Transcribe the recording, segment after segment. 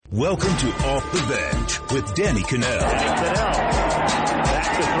Welcome to Off the Bench with Danny Cannell.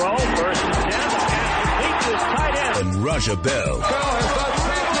 Back to throw, first and 10, complete to his tight end. And Raja Bell. Bell has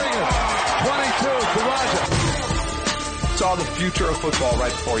done 22 to Raja. Saw the future of football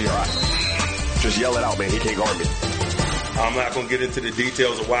right before your eyes. Just yell it out, man. He can't guard me. I'm not going to get into the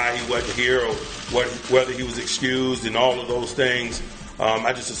details of why he wasn't here or whether he was excused and all of those things.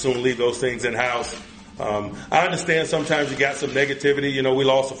 I just assume leave those things in-house. I understand sometimes you got some negativity. You know, we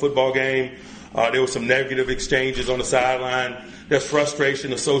lost a football game. There were some negative exchanges on the sideline. There's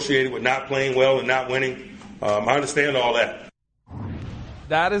frustration associated with not playing well and not winning. I understand all that.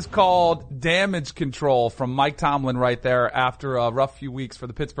 That is called damage control from Mike Tomlin right there after a rough few weeks for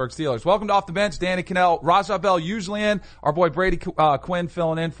the Pittsburgh Steelers. Welcome to Off the Bench. Danny Cannell, Raja Bell usually in. Our boy Brady Quinn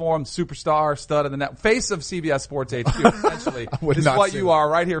filling in for him. Superstar, stud of the net. Face of CBS Sports HQ, essentially. Is what you are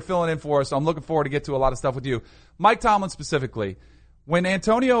right here filling in for us. So I'm looking forward to get to a lot of stuff with you. Mike Tomlin specifically. When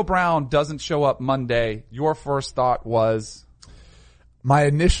Antonio Brown doesn't show up Monday, your first thought was? My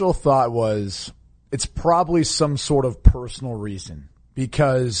initial thought was it's probably some sort of personal reason.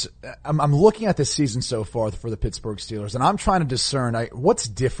 Because I'm looking at this season so far for the Pittsburgh Steelers, and I'm trying to discern what's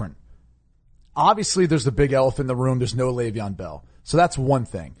different. Obviously, there's the big elephant in the room. There's no Le'Veon Bell. So that's one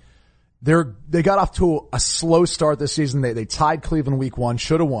thing. They got off to a slow start this season. They tied Cleveland week 1,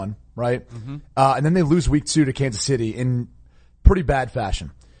 should have won, right? Mm-hmm. And then they lose week 2 to Kansas City in pretty bad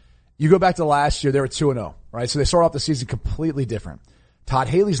fashion. You go back to last year, they were 2-0, right? So they start off the season completely different. Todd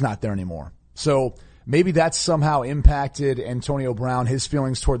Haley's not there anymore. So maybe that's somehow impacted Antonio Brown, his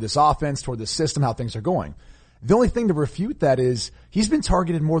feelings toward this offense, toward this system, how things are going. The only thing to refute that is he's been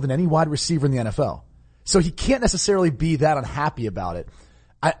targeted more than any wide receiver in the NFL. So he can't necessarily be that unhappy about it.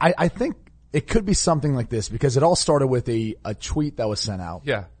 I think it could be something like this because it all started with a tweet that was sent out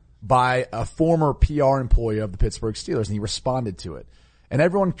by a former PR employee of the Pittsburgh Steelers, and he responded to it. And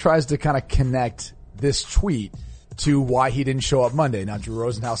everyone tries to kind of connect this tweet to why he didn't show up Monday. Now, Drew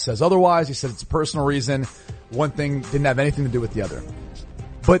Rosenhaus says otherwise. He said it's a personal reason. One thing didn't have anything to do with the other.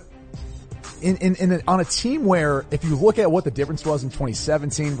 But on a team where, if you look at what the difference was in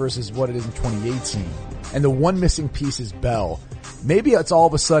 2017 versus what it is in 2018, and the one missing piece is Bell, maybe it's all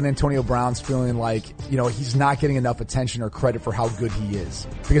of a sudden Antonio Brown's feeling like, he's not getting enough attention or credit for how good he is.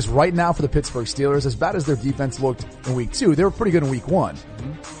 Because right now for the Pittsburgh Steelers, as bad as their defense looked in week 2, they were pretty good in week 1.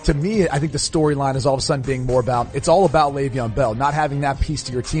 Mm-hmm. To me, I think the storyline is all of a sudden being more about, it's all about Le'Veon Bell. Not having that piece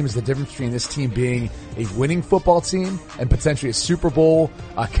to your team is the difference between this team being a winning football team and potentially a Super Bowl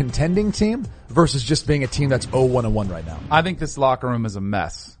contending team versus just being a team that's 0-1-1 right now. I think this locker room is a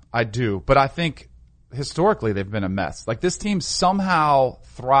mess. I do. But I think historically they've been a mess. Like, this team somehow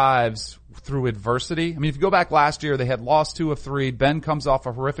thrives through adversity. I mean, if you go back last year, they had lost 2 of 3. Ben comes off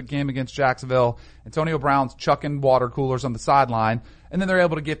a horrific game against Jacksonville. Antonio Brown's chucking water coolers on the sideline, and then they're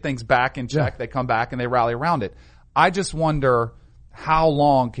able to get things back in check. Yeah. They come back and they rally around it. I just wonder, how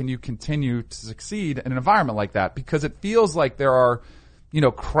long can you continue to succeed in an environment like that? Because it feels like there are,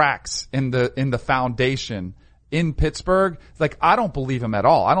 cracks in the foundation in Pittsburgh. Like, I don't believe him at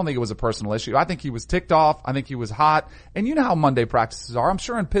all. I don't think it was a personal issue. I think he was ticked off. I think he was hot. And you know how Monday practices are. I'm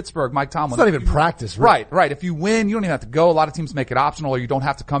sure in Pittsburgh, Mike Tomlin. It's not even practice, right? Right. If you win, you don't even have to go. A lot of teams make it optional, or you don't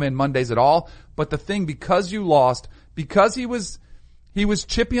have to come in Mondays at all. But the thing, because you lost, because he was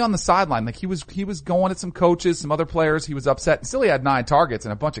chippy on the sideline. Like, he was going at some coaches, some other players. He was upset. And still he had 9 targets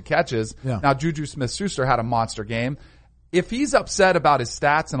and a bunch of catches. Yeah. Now Juju Smith-Schuster had a monster game. If he's upset about his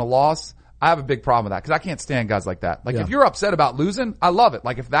stats and a loss, I have a big problem with that because I can't stand guys like that. Like, if you're upset about losing, I love it.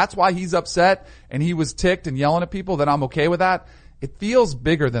 Like, if that's why he's upset and he was ticked and yelling at people, then I'm okay with that. It feels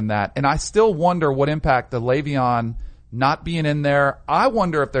bigger than that. And I still wonder what impact the Le'Veon not being in there. I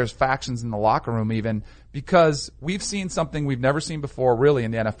wonder if there's factions in the locker room even, because we've seen something we've never seen before really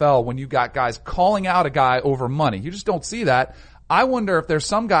in the NFL when you got guys calling out a guy over money. You just don't see that. I wonder if there's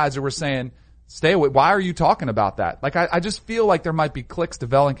some guys who were saying, stay away. Why are you talking about that? Like, I just feel like there might be cliques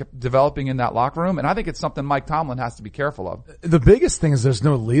developing in that locker room, and I think it's something Mike Tomlin has to be careful of. The biggest thing is there's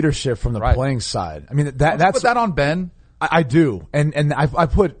no leadership from the playing side. I mean, that's put that on Ben. I do, and I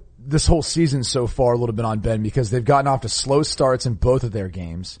put this whole season so far a little bit on Ben because they've gotten off to slow starts in both of their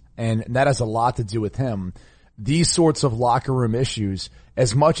games, and that has a lot to do with him. These sorts of locker room issues,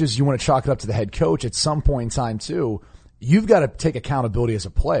 as much as you want to chalk it up to the head coach, at some point in time too, you've got to take accountability as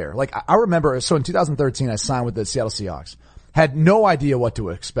a player. Like, I remember, so in 2013, I signed with the Seattle Seahawks. Had no idea what to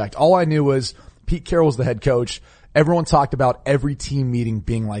expect. All I knew was Pete Carroll was the head coach. Everyone talked about every team meeting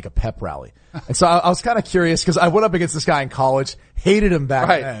being like a pep rally. And so I was kind of curious because I went up against this guy in college, hated him back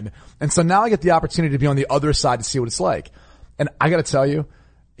then. And so now I get the opportunity to be on the other side to see what it's like. And I got to tell you,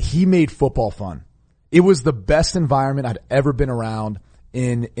 he made football fun. It was the best environment I'd ever been around.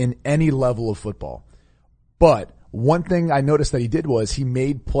 in any level of football. But one thing I noticed that he did was he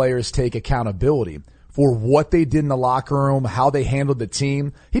made players take accountability for what they did in the locker room, how they handled the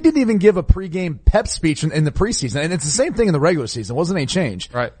team. He didn't even give a pregame pep speech in the preseason. And it's the same thing in the regular season. It wasn't any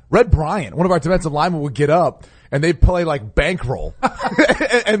change. Right. Red Bryant, one of our defensive linemen, would get up and they'd play like bankroll.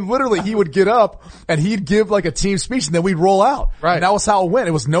 and literally he would get up and he'd give like a team speech and then we'd roll out. Right. And that was how it went.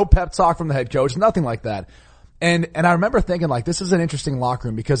 It was no pep talk from the head coach, nothing like that. And I remember thinking like, this is an interesting locker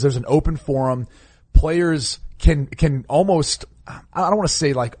room because there's an open forum. Players can almost, I don't want to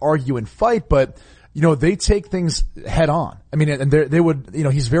say like argue and fight, but they take things head on. I mean, and they would,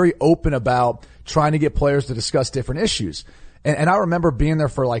 he's very open about trying to get players to discuss different issues. And I remember being there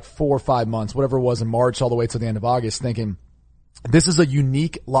for like 4 or 5 months, whatever it was in March all the way to the end of August, thinking this is a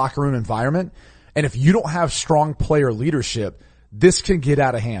unique locker room environment. And if you don't have strong player leadership, this can get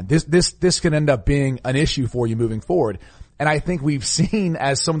out of hand. This can end up being an issue for you moving forward. And I think we've seen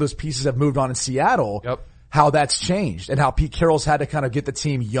as some of those pieces have moved on in Seattle, how that's changed and how Pete Carroll's had to kind of get the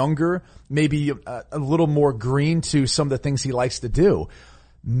team younger, maybe a little more green to some of the things he likes to do.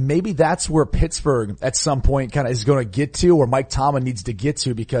 Maybe that's where Pittsburgh at some point kind of is going to get to, or Mike Tomlin needs to get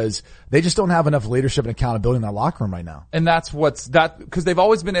to, because they just don't have enough leadership and accountability in that locker room right now. And that's because they've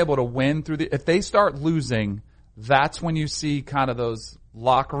always been able to win if they start losing, that's when you see kind of those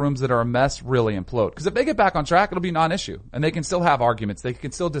locker rooms that are a mess really implode. Because if they get back on track, it'll be non-issue. And they can still have arguments. They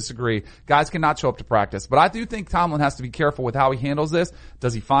can still disagree. Guys cannot show up to practice. But I do think Tomlin has to be careful with how he handles this.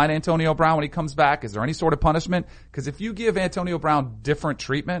 Does he fine Antonio Brown when he comes back? Is there any sort of punishment? Because if you give Antonio Brown different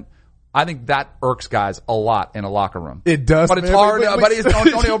treatment, I think that irks guys a lot in a locker room. It does. But it's hard. But he's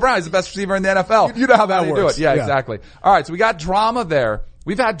Antonio Brown. He's the best receiver in the NFL. You know how that works. Do it. Yeah, exactly. All right, so we got drama there.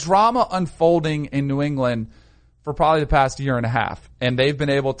 We've had drama unfolding in New England for probably the past year and a half, and they've been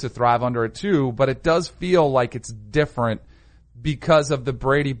able to thrive under it too, but it does feel like it's different because of the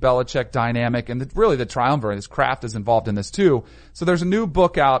Brady-Belichick dynamic and really the triumvirate. His Kraft is involved in this too. So there's a new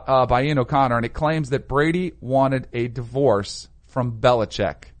book out by Ian O'Connor, and it claims that Brady wanted a divorce from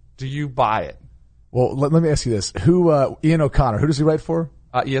Belichick. Do you buy it? Well, let me ask you this. Ian O'Connor, who does he write for?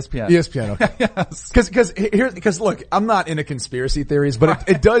 ESPN. ESPN, okay. Yes. Because look, I'm not into conspiracy theories, but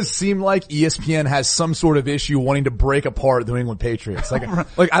it does seem like ESPN has some sort of issue wanting to break apart the New England Patriots. Like I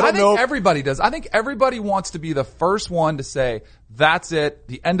don't know. I think everybody does. I think everybody wants to be the first one to say, that's it.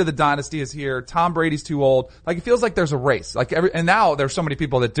 The end of the dynasty is here. Tom Brady's too old. Like, it feels like there's a race. And now there's so many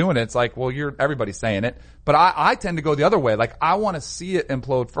people that doing it. It's like, well, everybody's saying it. But I tend to go the other way. Like, I want to see it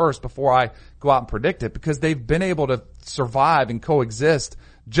implode first before I go out and predict it, because they've been able to survive and coexist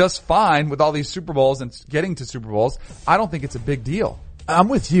just fine with all these Super Bowls and getting to Super Bowls. I don't think it's a big deal. I'm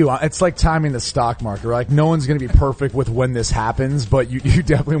with you. It's like timing the stock market. Like, no one's going to be perfect with when this happens, but you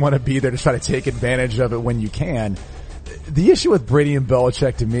definitely want to be there to try to take advantage of it when you can. The issue with Brady and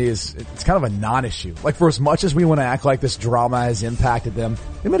Belichick to me is it's kind of a non-issue. Like, for as much as we want to act like this drama has impacted them,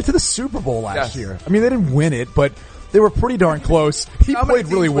 they made it to the Super Bowl last year. I mean, they didn't win it, but they were pretty darn close. He played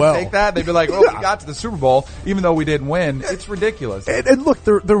really well. Take that, they'd be like, "Oh, we got to the Super Bowl, even though we didn't win." It's ridiculous. And look,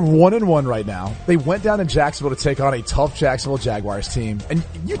 they're 1-1 right now. They went down to Jacksonville to take on a tough Jacksonville Jaguars team. And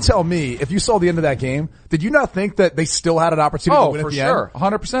you tell me, if you saw the end of that game, did you not think that they still had an opportunity to win at the end? Oh, for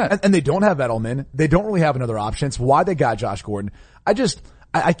sure, 100%. And they don't have Edelman. They don't really have another option. It's why they got Josh Gordon.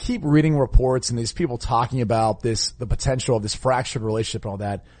 I keep reading reports and these people talking about the potential of this fractured relationship and all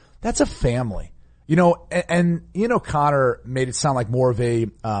that. That's a family. And Ian O'Connor made it sound like more of a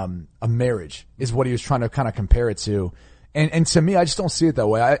marriage is what he was trying to kind of compare it to. And to me, I just don't see it that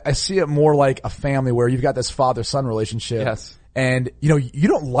way. I see it more like a family where you've got this father-son relationship. Yes. And, you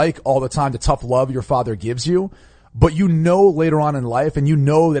don't like all the time the tough love your father gives you, but later on in life, and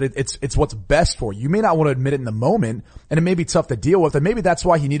that it's what's best for you. You may not want to admit it in the moment, and it may be tough to deal with, and maybe that's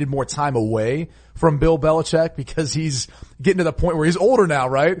why he needed more time away from Bill Belichick, because he's getting to the point where he's older now,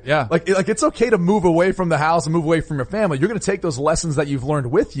 right? Yeah. Like it's okay to move away from the house and move away from your family. You're going to take those lessons that you've learned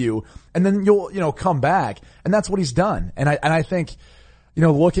with you, and then you'll come back, and that's what he's done. And I think,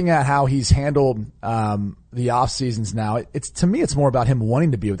 looking at how he's handled the off seasons now, to me it's more about him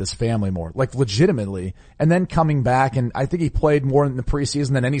wanting to be with his family more, like legitimately, and then coming back. And I think he played more in the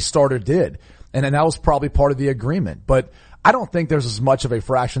preseason than any starter did, and that was probably part of the agreement. But I don't think there's as much of a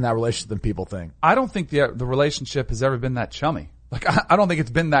fraction in that relationship than people think. I don't think the relationship has ever been that chummy. Like, I don't think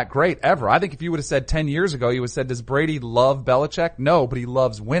it's been that great ever. I think if you would have said 10 years ago, you would have said, does Brady love Belichick? No, but he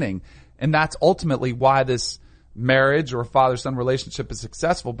loves winning. And that's ultimately why this marriage or father-son relationship is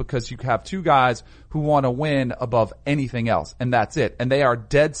successful, because you have two guys who want to win above anything else, and that's it. And they are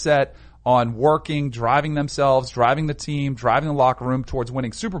dead set on working, driving themselves, driving the team, driving the locker room towards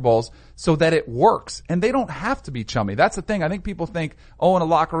winning Super Bowls so that it works. And they don't have to be chummy. That's the thing. I think people think, oh, in a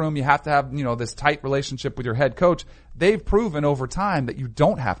locker room, you have to have, this tight relationship with your head coach. They've proven over time that you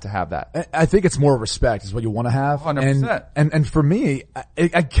don't have to have that. I think it's more respect is what you want to have. 100%. And for me,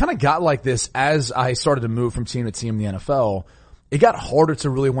 I kind of got like this as I started to move from team to team in the NFL. It got harder to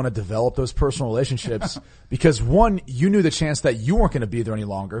really want to develop those personal relationships because one, you knew the chance that you weren't going to be there any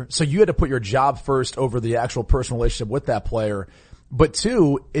longer. So you had to put your job first over the actual personal relationship with that player. But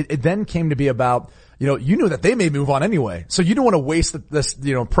two, it then came to be about, you knew that they may move on anyway. So you didn't want to waste this,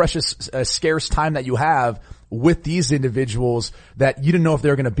 precious, scarce time that you have with these individuals that you didn't know if they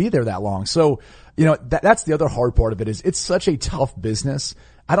were going to be there that long. So, that's the other hard part of it is it's such a tough business.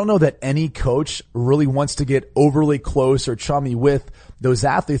 I don't know that any coach really wants to get overly close or chummy with those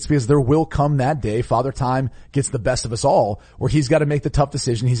athletes because there will come that day, Father Time gets the best of us all, where he's got to make the tough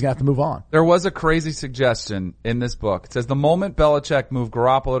decision. He's going to have to move on. There was a crazy suggestion in this book. It says the moment Belichick moved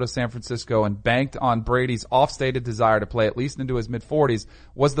Garoppolo to San Francisco and banked on Brady's off-stated desire to play at least into his mid-40s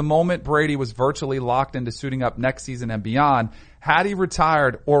was the moment Brady was virtually locked into suiting up next season and beyond. Had he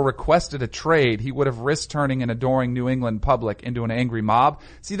retired or requested a trade, he would have risked turning an adoring New England public into an angry mob.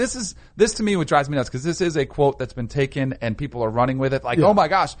 See, this to me what drives me nuts because this is a quote that's been taken and people are running with it like, oh my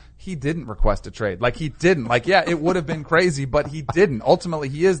gosh, he didn't request a trade. Like he didn't. Like, yeah, it would have been crazy, but he didn't. Ultimately,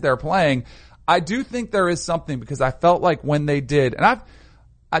 he is there playing. I do think there is something because I felt like when they did, and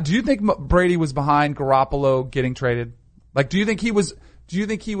do you think Brady was behind Garoppolo getting traded? Like, do you think he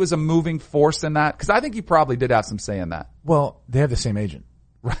was a moving force in that? Because I think he probably did have some say in that. Well, they have the same agent.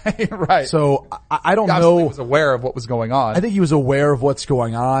 Right. So I don't know. He was aware of what was going on. I think he was aware of what's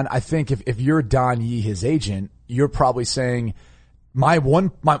going on. I think if you're Don Yee, his agent, you're probably saying, my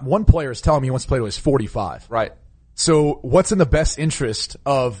one player is telling me he wants to play till he's 45. Right. So what's in the best interest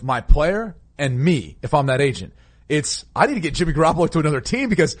of my player and me if I'm that agent? I need to get Jimmy Garoppolo to another team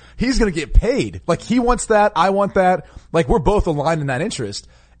because he's going to get paid. Like he wants that. I want that. Like we're both aligned in that interest.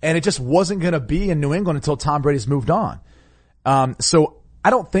 And it just wasn't going to be in New England until Tom Brady's moved on. So I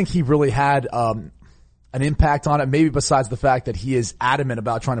don't think he really had, an impact on it, maybe besides the fact that he is adamant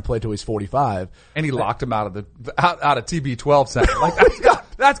about trying to play till he's 45. And he locked him out of TB12 center. Like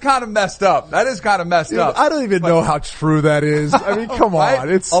that's kind of messed up. That is kind of messed up. I don't even know how true that is. I mean, come on.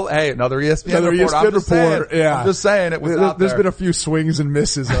 Hey, another ESPN report. Yeah. I'm just saying it was out there. There's been a few swings and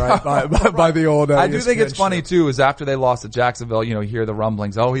misses, right, by the old I do think it's funny too, is after they lost to Jacksonville, you hear the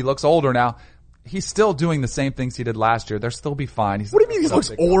rumblings. Oh, he looks older now. He's still doing the same things he did last year. They'll still be fine. What do you mean he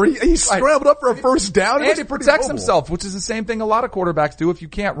looks older? He's scrambled up for a first down. And he protects himself, which is the same thing a lot of quarterbacks do. If you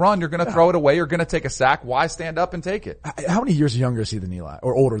can't run, you're going to throw it away. You're going to take a sack. Why stand up and take it? How many years younger is he than Eli?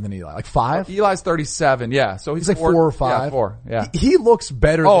 Or older than Eli? Like 5? Eli's 37, yeah. So he's like 4 or 5? Yeah, 4, yeah. He looks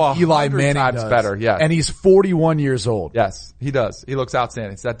better than Eli Manning times does. Better, yeah. And he's 41 years old. Yes, he does. He looks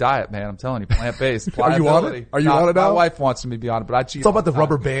outstanding. It's that diet, man. I'm telling you, plant-based. Are you on it? Are you on it now? My wife wants me to be on it, but I cheat. It's all about the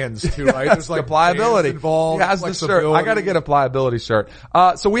rubber bands too, right? There's like pliability. He has the shirt. I got to get a pliability shirt.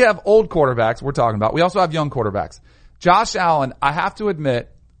 So we have old quarterbacks we're talking about. We also have young quarterbacks. Josh Allen, I have to admit,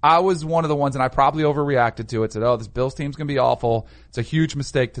 I was one of the ones, and I probably overreacted to it. Said, oh, this Bills team's going to be awful. It's a huge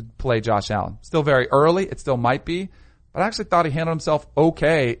mistake to play Josh Allen. Still very early. It still might be. But I actually thought he handled himself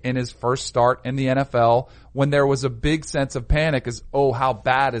okay in his first start in the NFL when there was a big sense of panic as, oh, how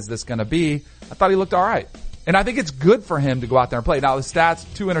bad is this going to be? I thought he looked all right. And I think it's good for him to go out there and play. Now, the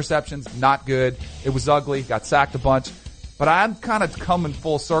stats, 2 interceptions, not good. It was ugly, got sacked a bunch. But I'm kind of coming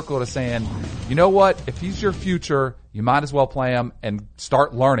full circle to saying, you know what? If he's your future, you might as well play him and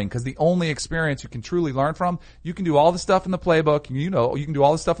start learning. Because the only experience you can truly learn from, you can do all the stuff in the playbook. You can do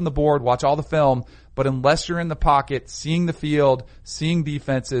all the stuff on the board, watch all the film. But unless you're in the pocket, seeing the field, seeing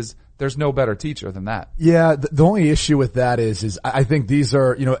defenses, there's no better teacher than that. Yeah, the only issue with that is I think these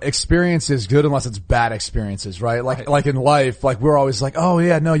are, experiences good unless it's bad experiences, right? Like in life, like we're always like, oh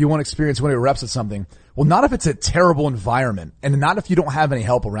yeah, no, you want experience when it reps at something. Well, not if it's a terrible environment and not if you don't have any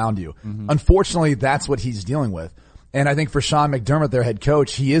help around you. Mm-hmm. Unfortunately, that's what he's dealing with. And I think for Sean McDermott, their head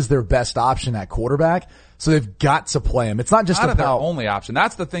coach, he is their best option at quarterback. So they've got to play him. It's not just about their only option.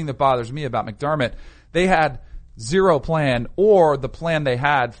 That's the thing that bothers me about McDermott. They had zero plan, or the plan they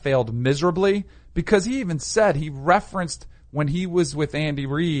had failed miserably, because he even said, he referenced when he was with Andy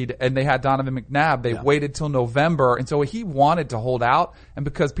Reid and they had Donovan McNabb, they waited till November. And so he wanted to hold out. And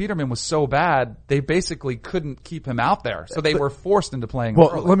because Peterman was so bad, they basically couldn't keep him out there. So they were forced into playing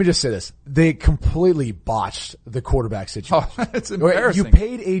early. Let me just say this. They completely botched the quarterback situation. Oh, it's embarrassing. You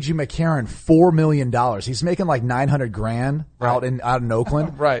paid A.J. McCarron $4 million. He's making like $900,000 out in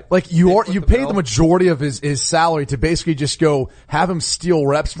Oakland. Right. Like you paid the majority of his salary to basically just go have him steal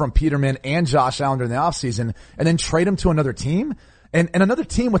reps from Peterman and Josh Allen during the offseason and then trade him to another team and another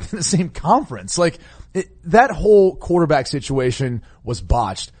team within the same conference. Like that whole quarterback situation was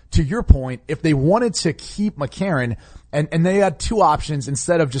botched. To your point, if they wanted to keep McCarron and they had two options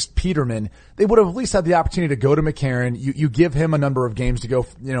instead of just Peterman, they would have at least had the opportunity to go to McCarron. You give him a number of games to go,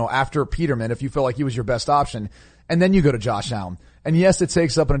 after Peterman if you feel like he was your best option. And then you go to Josh Allen. And yes, it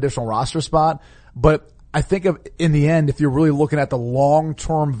takes up an additional roster spot, but I think in the end, if you're really looking at the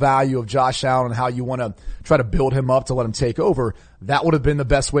long-term value of Josh Allen and how you want to try to build him up to let him take over, that would have been the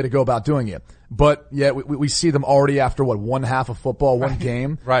best way to go about doing it. But yeah, we see them already after one half of football, one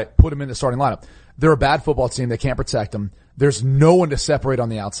game, right? Put him in the starting lineup. They're a bad football team. They can't protect him. There's no one to separate on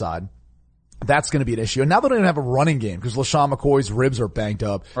the outside. That's going to be an issue. And now they don't even have a running game because LaShawn McCoy's ribs are banged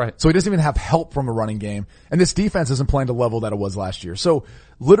up. Right. So he doesn't even have help from a running game. And this defense isn't playing the level that it was last year. So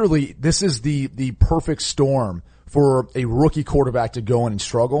literally, this is the perfect storm for a rookie quarterback to go in and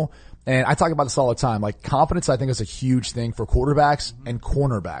struggle. And I talk about this all the time. Like confidence, I think, is a huge thing for quarterbacks and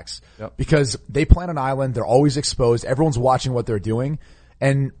cornerbacks because they play on an island. They're always exposed. Everyone's watching what they're doing.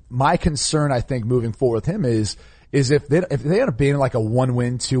 And my concern, I think, moving forward with him is if they end up being like a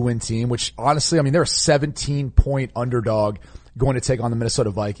 1-win, 2-win team, which honestly, I mean, they're a 17-point underdog going to take on the Minnesota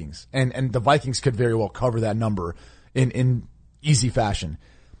Vikings. And the Vikings could very well cover that number in easy fashion.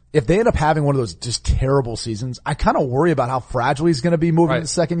 If they end up having one of those just terrible seasons, I kind of worry about how fragile he's going to be moving in the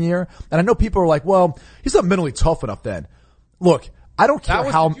second year. And I know people are like, well, he's not mentally tough enough then. Look, I don't care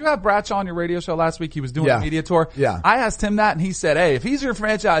Did you have Bradshaw on your radio show last week? He was doing a media tour. Yeah. I asked him that and he said, hey, if he's your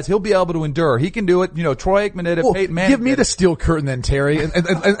franchise, he'll be able to endure. He can do it. Troy Aikman did it, Peyton Manning. Give me the steel curtain then, Terry.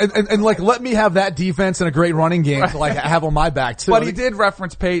 And like, let me have that defense and a great running game to like have on my back too. But he did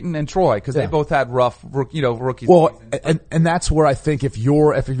reference Peyton and Troy because they both had rough, rookies. Well, and that's where I think if you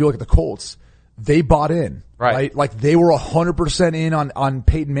look at the Colts, they bought in, right? Like they were 100% in on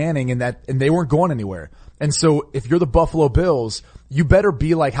Peyton Manning and they weren't going anywhere. And so if you're the Buffalo Bills, you better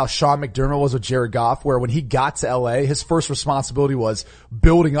be like how Sean McDermott was with Jared Goff, where when he got to LA, his first responsibility was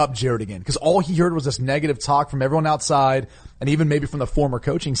building up Jared again. Because all he heard was this negative talk from everyone outside and even maybe from the former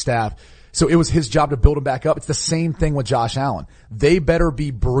coaching staff. So it was his job to build him back up. It's the same thing with Josh Allen. They better be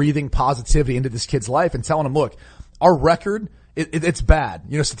breathing positivity into this kid's life and telling him, look, our record, it's bad.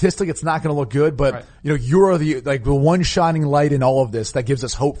 Statistically, it's not going to look good, but you're the one shining light in all of this that gives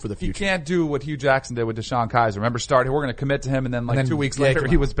us hope for the future. You can't do what Hugh Jackson did with DeShone Kizer. Remember, we're going to commit to him, and then 2 weeks later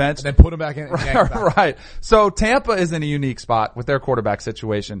he was benched, and then put him back in. Right. So Tampa is in a unique spot with their quarterback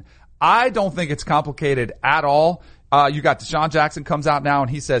situation. I don't think it's complicated at all. You got DeSean Jackson comes out now and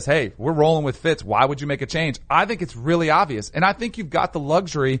he says, hey, we're rolling with Fitz. Why would you make a change? I think it's really obvious. And I think you've got the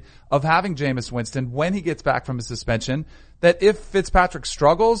luxury of having Jameis Winston when he gets back from his suspension, that if Fitzpatrick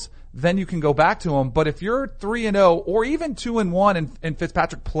struggles, then you can go back to him. But if you're 3-0 or even 2-1 and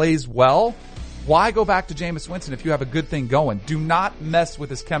Fitzpatrick plays well, why go back to Jameis Winston if you have a good thing going? Do not mess with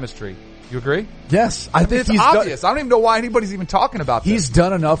his chemistry. You agree? Yes. I think it's obvious. I don't even know why anybody's even talking about this. He's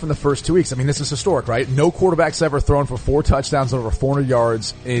done enough in the first 2 weeks. I mean, this is historic, right? No quarterback's ever thrown for 4 touchdowns over 400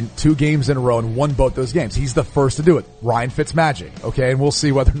 yards in 2 games in a row and won both those games. He's the first to do it. Ryan Fitzmagic. Okay. And we'll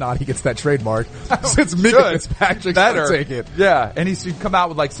see whether or not he gets that trademark. Since Mika Fitzpatrick's better take it. Yeah. And he's come out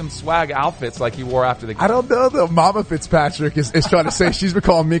with like some swag outfits like he wore after the game. I don't know though. Mama Fitzpatrick is trying to say she's been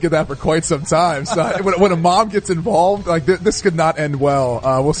calling Mika that for quite some time. So when a mom gets involved, like this could not end well.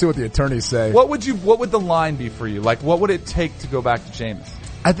 We'll see what the attorneys say. What would the line be for you? Like, what would it take to go back to Jameis?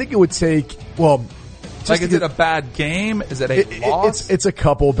 I think it would take, is it a bad game? Is it a loss? It's a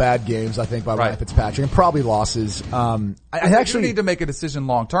couple bad games, I think, by Ryan Fitzpatrick, and probably losses. I actually need to make a decision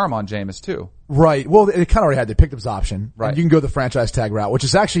long term on Jameis too. Right. Well, it kind of already had. They picked up his option. Right. And you can go the franchise tag route, which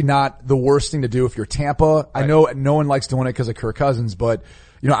is actually not the worst thing to do if you're Tampa. Right. I know no one likes doing it because of Kirk Cousins, but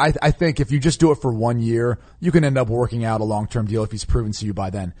I think if you just do it for 1 year, you can end up working out a long-term deal if he's proven to you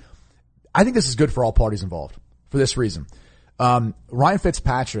by then. I think this is good for all parties involved for this reason. Ryan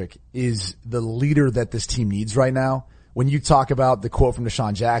Fitzpatrick is the leader that this team needs right now. When you talk about the quote from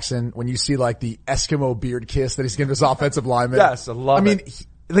DeSean Jackson, when you see like the Eskimo beard kiss that he's giving his offensive lineman. Yes, I love it.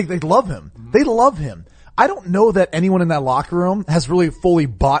 They love him. They love him. I don't know that anyone in that locker room has really fully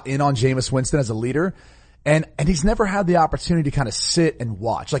bought in on Jameis Winston as a leader. And he's never had the opportunity to kind of sit and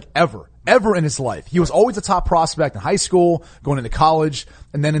watch, like ever. ever in his life. He was always a top prospect in high school, going into college,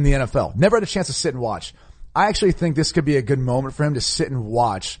 and then in the NFL. Never had a chance to sit and watch. I actually think this could be a good moment for him to sit and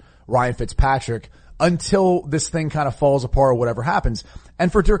watch Ryan Fitzpatrick until this thing kind of falls apart or whatever happens.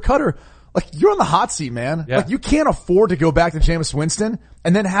 And for Dirk Cutter, like, you're on the hot seat, man. Yeah. Like, you can't afford to go back to Jameis Winston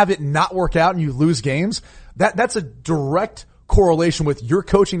and then have it not work out and you lose games. That's a direct correlation with your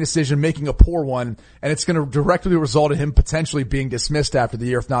coaching decision making a poor one, and it's going to directly result in him potentially being dismissed after the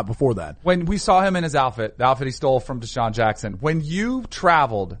year, if not before that. When we saw him in his outfit, the outfit he stole from Deshaun Jackson, when you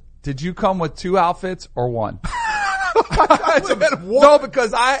traveled, did you come with 2 outfits or 1? No,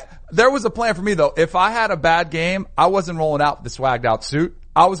 because there was a plan for me though. If I had a bad game, I wasn't rolling out with the swagged out suit.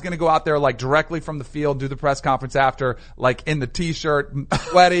 I was going to go out there like directly from the field, do the press conference after, like in the t-shirt,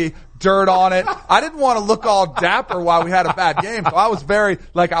 sweaty, dirt on it. I didn't want to look all dapper while we had a bad game. So I was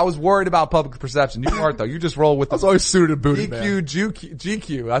I was worried about public perception. You weren't though. You just roll with I was always suited and booted, man.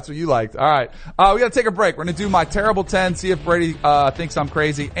 GQ. That's what you liked. All right. We got to take a break. We're going to do my terrible 10, see if Brady, thinks I'm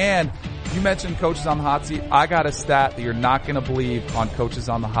crazy. And you mentioned coaches on the hot seat. I got a stat that you're not going to believe on coaches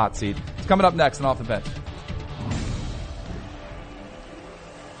on the hot seat. It's coming up next and Off the Bench.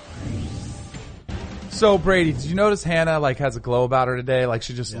 So Brady, did you notice Hannah has a glow about her today? Like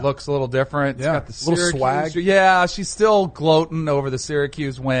she just looks a little different. Yeah, She's got the little swag. Yeah, she's still gloating over the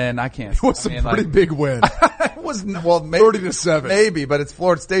Syracuse win. I can't. It was a pretty big win. It was, well, maybe 30-7. Maybe, but it's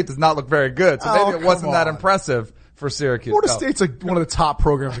Florida State does not look very good. So maybe it wasn't that impressive for Syracuse. Florida State's one of the top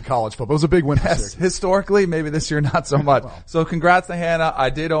programs in college football. It was a big win for Syracuse. Historically, maybe this year not so much. So congrats to Hannah. I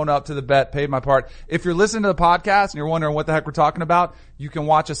did own up to the bet, paid my part. If you're listening to the podcast and you're wondering what the heck we're talking about, you can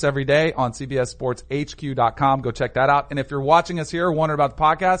watch us every day on CBSSportsHQ.com. Go check that out. And if you're watching us here, wondering about the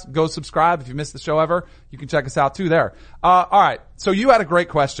podcast, go subscribe. If you missed the show ever, you can check us out too there. All right. So you had a great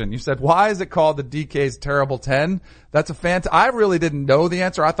question. You said, why is it called the DK's Terrible 10? That's I really didn't know the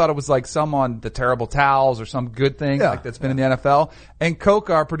answer. I thought it was like some on the terrible towels or some good thing that's been in the NFL. And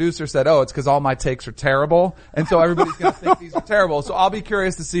Coke, our producer, said, it's because all my takes are terrible. And so everybody's going to think these are terrible. So I'll be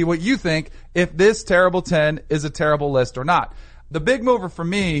curious to see what you think if this Terrible 10 is a terrible list or not. The big mover for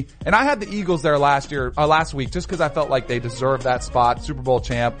me, and I had the Eagles there last week, just because I felt like they deserved that spot, Super Bowl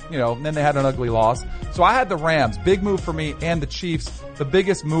champ, and then they had an ugly loss. So I had the Rams, big move for me, and the Chiefs, the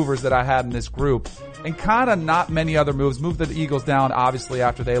biggest movers that I had in this group. And kind of not many other moves. Moved the Eagles down, obviously,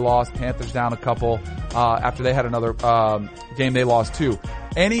 after they lost. Panthers down a couple, after they had another, game they lost too.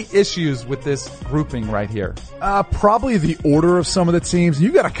 Any issues with this grouping right here? Probably the order of some of the teams.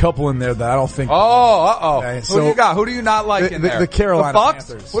 You got a couple in there that I don't think. Okay, Who do you got? Who do you not like in there? The Carolina Bucks?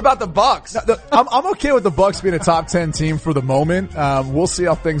 Panthers. What about the Bucks? I'm okay with the Bucks being a top 10 team for the moment. We'll see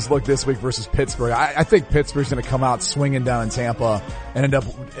how things look this week versus Pittsburgh. I think Pittsburgh's going to come out swinging down in Tampa and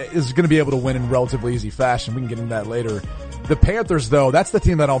is going to be able to win in relatively easy fashion. We can get into that later. The Panthers, though, that's the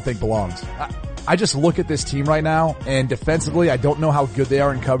team that I don't think belongs. I just look at this team right now, and defensively, I don't know how good they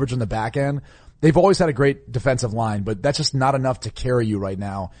are in coverage on the back end. They've always had a great defensive line, but that's just not enough to carry you right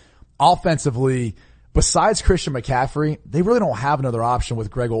now. Offensively, besides Christian McCaffrey, they really don't have another option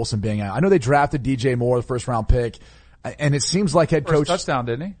with Greg Olsen being out. I know they drafted DJ Moore, the first round pick, and it seems like head coach. First touchdown,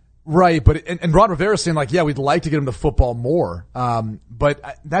 didn't he? Right, but and Ron Rivera's saying we'd like to get him the football more.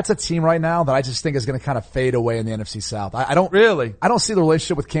 But that's a team right now that I just think is going to kind of fade away in the NFC South. I don't see the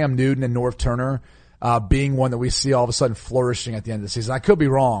relationship with Cam Newton and Norv Turner being one that we see all of a sudden flourishing at the end of the season. I could be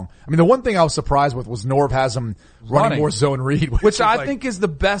wrong. I mean, the one thing I was surprised with was Norv has him running more zone read, which I think is the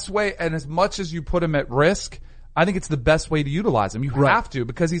best way. And as much as you put him at risk, I think it's the best way to utilize him. You have to,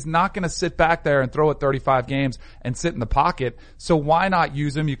 because he's not going to sit back there and throw it 35 games and sit in the pocket. So why not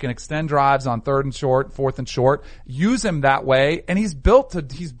use him? You can extend drives on 3rd and short, 4th and short. Use him that way, and he's built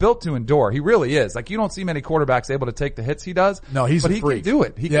to endure. He really is. Like, you don't see many quarterbacks able to take the hits he does. No, he can do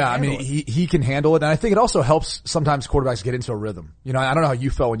it. He can handle it, and I think it also helps sometimes quarterbacks get into a rhythm. I don't know how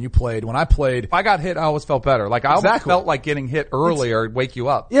you felt when you played. When I played, if I got hit, I always felt better. Like, I always felt like getting hit earlier would wake you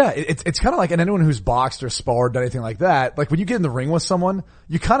up. Yeah, it's kind of like, and anyone who's boxed or sparred, anything like that, like when you get in the ring with someone,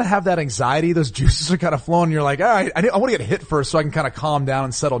 you kind of have that anxiety. Those juices are kind of flowing. And you're like, all right, I want to get hit first so I can kind of calm down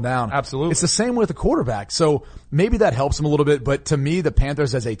and settle down. Absolutely. It's the same with a quarterback. So maybe that helps them a little bit. But to me, the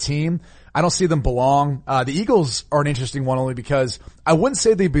Panthers as a team, I don't see them belong. The Eagles are an interesting one only because I wouldn't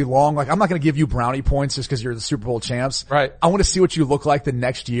say they belong. Like, I'm not going to give you brownie points just because you're the Super Bowl champs. Right. I want to see what you look like the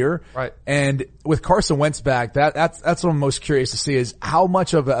next year. Right. And with Carson Wentz back, that's what I'm most curious to see is how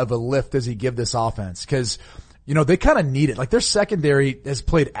much of a lift does he give this offense? Because they kind of need it. Like, their secondary has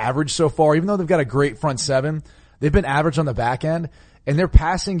played average so far, even though they've got a great front seven. They've been average on the back end, and their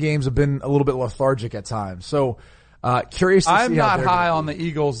passing games have been a little bit lethargic at times. So Curious to see I'm how not they're high gonna on the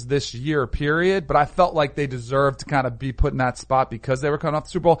Eagles this year, period, but I felt like they deserved to kind of be put in that spot because they were coming off the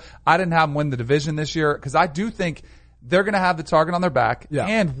Super Bowl. I didn't have them win the division this year because I do think they're going to have the target on their back. Yeah.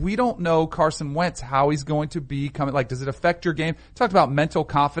 And we don't know Carson Wentz, how he's going to be coming. Like, does it affect your game? Talked about mental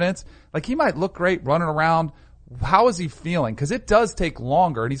confidence. Like, he might look great running around. How is he feeling? Because it does take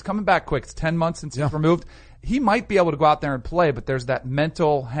longer, and he's coming back quick. It's 10 months since he's removed. He might be able to go out there and play, but there's that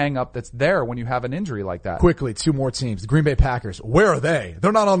mental hang up that's there when you have an injury like that. Quickly, two more teams. The Green Bay Packers. Where are they?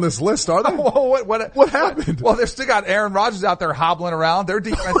 They're not on this list, are they? What happened? Well, they've still got Aaron Rodgers out there hobbling around. Their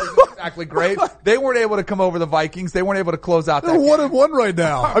defense isn't exactly great. They weren't able to come over the Vikings. They weren't able to close out that They're game. 1-1 right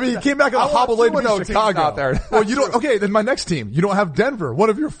now. I mean, he came back on a hobble late in Chicago. Out there. Well, you don't. Okay, then my next team. You don't have Denver, one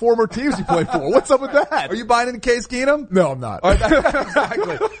of your former teams you played for. What's up with that? Are you buying into Case Keenum? No, I'm not. All right,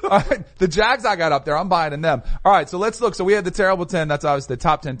 exactly. All right, the Jags I got up there. I'm buying in them. All right, so let's look. So we had the terrible 10. That's obviously the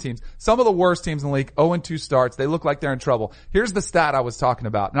top 10 teams. Some of the worst teams in the league, 0-2 starts. They look like they're in trouble. Here's the stat I was talking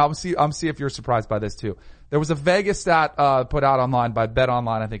about, and I'm see if you're surprised by this too. There was a Vegas stat put out online by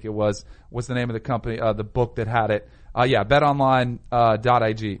BetOnline, I think it was the name of the company, the book that had it.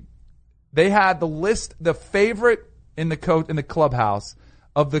 BetOnline.ig. They had the list, the favorite in the clubhouse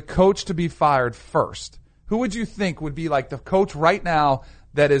of the coach to be fired first. Who would you think would be like the coach right now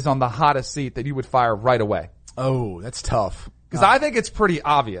that is on the hottest seat that you would fire right away? Oh, that's tough. Because I think it's pretty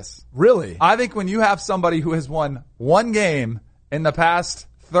obvious. Really? I think when you have somebody who has won one game in the past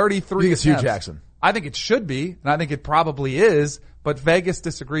 33 I think it's Hugh attempts, Jackson. I think it should be, and I think it probably is, but Vegas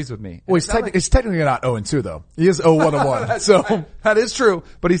disagrees with me. Well, he's technically not 0-2 though. He is 0-1. So that is true,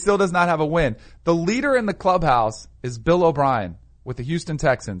 but he still does not have a win. The leader in the clubhouse is Bill O'Brien with the Houston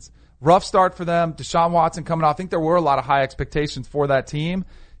Texans. Rough start for them. Deshaun Watson coming off. I think there were a lot of high expectations for that team.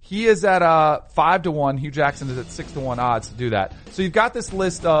 He is at 5-1. Hugh Jackson is at 6-1 odds to do that. So you've got this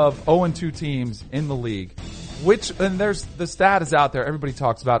list of 0-2 teams in the league. And there's the stat is out there. Everybody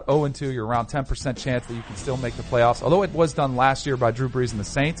talks about 0-2. You're around 10% chance that you can still make the playoffs. Although it was done last year by Drew Brees and the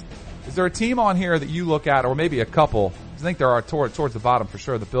Saints. Is there a team on here that you look at, or maybe a couple? I think there are towards the bottom for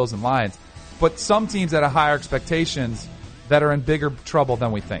sure, the Bills and Lions. But some teams that have higher expectations that are in bigger trouble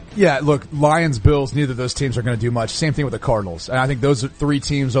than we think. Yeah, look, Lions, Bills, neither of those teams are going to do much. Same thing with the Cardinals. And I think those three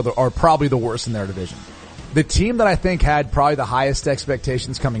teams are probably the worst in their division. The team that I think had probably the highest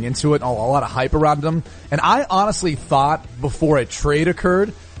expectations coming into it, a lot of hype around them, and I honestly thought before a trade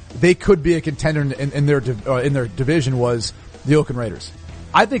occurred, they could be a contender in their division, was the Oakland Raiders.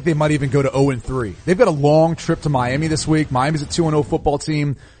 I think they might even go to 0-3. They've got a long trip to Miami this week. Miami's a 2-0 football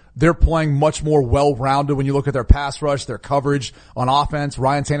team. They're playing much more well-rounded when you look at their pass rush, their coverage on offense.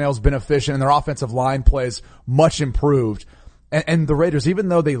 Ryan Tannehill's been efficient, and their offensive line plays much improved. And the Raiders, even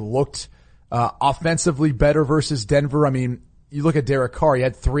though they looked offensively better versus Denver, I mean, you look at Derek Carr, he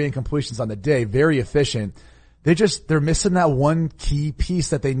had 3 incompletions on the day, very efficient. They're missing that one key piece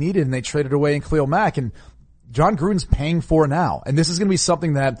that they needed, and they traded away in Khalil Mack, and John Gruden's paying for it now. And this is going to be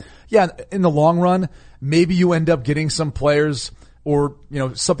something that, in the long run, maybe you end up getting some players or,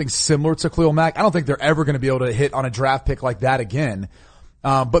 something similar to Khalil Mack. I don't think they're ever going to be able to hit on a draft pick like that again.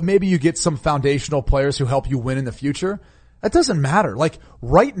 But maybe you get some foundational players who help you win in the future. That doesn't matter. Like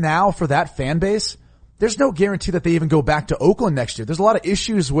right now for that fan base, there's no guarantee that they even go back to Oakland next year. There's a lot of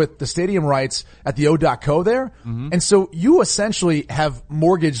issues with the stadium rights at the O.co there. Mm-hmm. And so you essentially have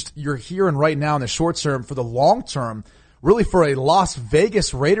mortgaged your here and right now in the short term for the long term, really for a Las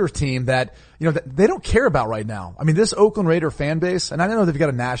Vegas Raiders team that, that they don't care about right now. I mean, this Oakland Raider fan base, and I know they've got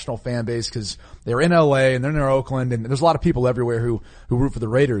a national fan base because they're in LA and they're in Oakland, and there's a lot of people everywhere who root for the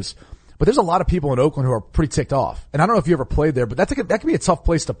Raiders. But there's a lot of people in Oakland who are pretty ticked off. And I don't know if you ever played there, but that could be a tough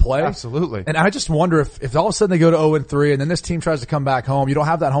place to play. Absolutely. And I just wonder if all of a sudden they go to 0-3 and then this team tries to come back home, you don't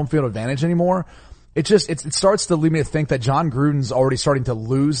have that home field advantage anymore. It starts to lead me to think that John Gruden's already starting to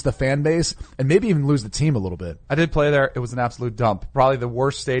lose the fan base and maybe even lose the team a little bit. I did play there. It was an absolute dump. Probably the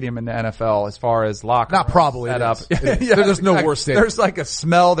worst stadium in the NFL as far as locker. Not probably. Set up. There's no worse stadium. There's like a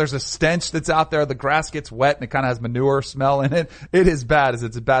smell. There's a stench that's out there. The grass gets wet and it kind of has manure smell in it. It is bad as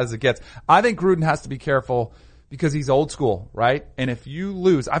it gets. I think Gruden has to be careful because he's old school, right? And if you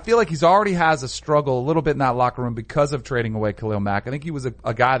lose, I feel like he's already has a struggle a little bit in that locker room because of trading away Khalil Mack. I think he was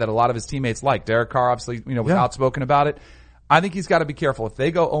a guy that a lot of his teammates liked. Derek Carr obviously, was outspoken about it. I think he's got to be careful. If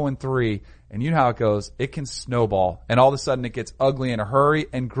they go 0-3, and you know how it goes, it can snowball. And all of a sudden it gets ugly in a hurry.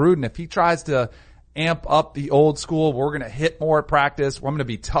 And Gruden, if he tries to amp up the old school, we're going to hit more at practice, I'm going to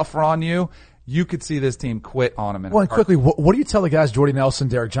be tougher on you, you could see this team quit on him. Well, and quickly, what do you tell the guys, Jordy Nelson,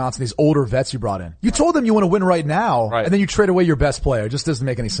 Derek Johnson, these older vets you brought in? You told them you want to win right now, right, and then you trade away your best player. It just doesn't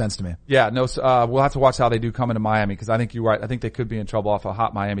make any sense to me. Yeah, no, we'll have to watch how they do come into Miami because I think you're right. I think they could be in trouble off a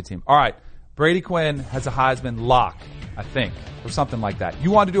hot Miami team. All right, Brady Quinn has a Heisman lock, I think, or something like that.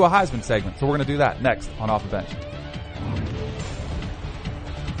 You wanted to do a Heisman segment, so we're going to do that next on Off the Bench.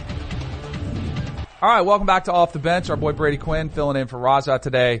 All right, welcome back to Off the Bench. Our boy Brady Quinn filling in for Raja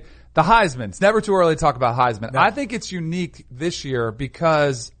today. The Heisman. It's never too early to talk about Heisman. No. I think it's unique this year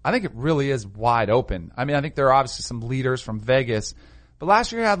because I think it really is wide open. I mean, I think there are obviously some leaders from Vegas, but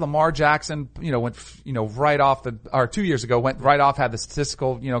last year you had Lamar Jackson, went, right off or 2 years ago, went right off, had the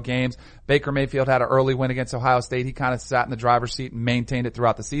statistical, games. Baker Mayfield had an early win against Ohio State. He kind of sat in the driver's seat and maintained it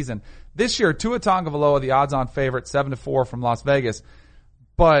throughout the season. This year, Tua Tagovailoa, the odds-on favorite, 7-4 from Las Vegas.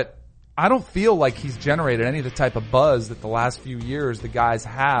 But I don't feel like he's generated any of the type of buzz that the last few years the guys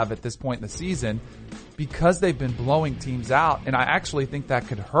have at this point in the season because they've been blowing teams out. And I actually think that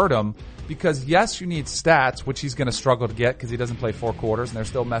could hurt him because, yes, you need stats, which he's going to struggle to get because he doesn't play 4 quarters and they're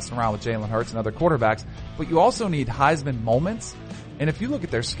still messing around with Jalen Hurts and other quarterbacks. But you also need Heisman moments. And if you look at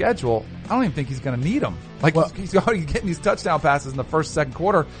their schedule, I don't even think he's going to need them. He's already getting these touchdown passes in the first, second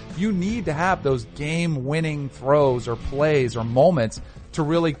quarter. You need to have those game-winning throws or plays or moments to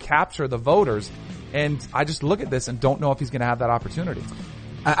really capture the voters. And I just look at this and don't know if he's going to have that opportunity.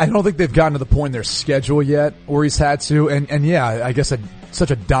 I don't think they've gotten to the point in their schedule yet where he's had to. And yeah, I guess such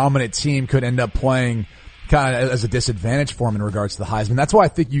a dominant team could end up playing kind of as a disadvantage for him in regards to the Heisman. That's why I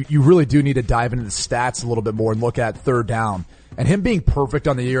think you really do need to dive into the stats a little bit more and look at third down. And him being perfect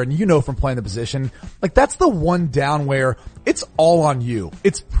on the year, and from playing the position, that's the one down where it's all on you.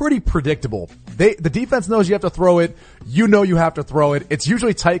 It's pretty predictable. The defense knows you have to throw it. You know you have to throw it. It's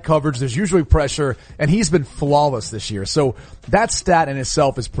usually tight coverage. There's usually pressure, and he's been flawless this year. So that stat in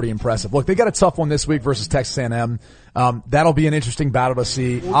itself is pretty impressive. Look, they got a tough one this week versus Texas A&M. That'll be an interesting battle to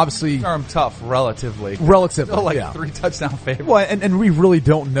see. Obviously, term tough, relatively, still yeah. 3 touchdown favorite. Well, and we really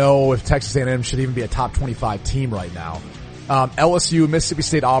don't know if Texas A&M should even be a top 25 team right now. LSU, Mississippi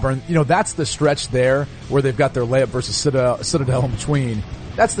State, Auburn, that's the stretch there where they've got their layup versus Citadel in between.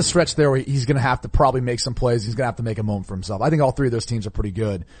 That's the stretch there where he's going to have to probably make some plays. He's going to have to make a moment for himself. I think all 3 of those teams are pretty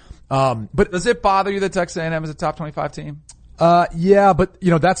good. But does it bother you that Texas A&M is a top 25 team? Yeah, but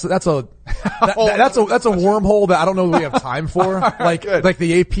that's a wormhole that I don't know that we have time for. Right, like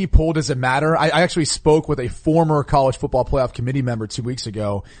the AP poll doesn't matter. I actually spoke with a former college football playoff committee member 2 weeks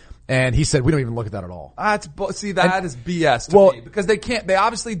ago. And he said, we don't even look at that at all. That is BS to me because they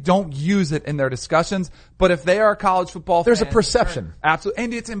obviously don't use it in their discussions. But if they are a college football there's fan, a perception. Absolutely.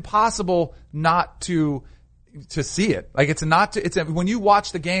 And it's impossible not to see it. When you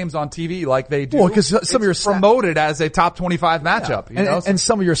watch the games on TV like they do, because some of your promoted as a top 25 matchup, and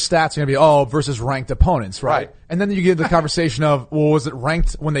some of your stats are going to be, versus ranked opponents, right? And then you get into the conversation of, was it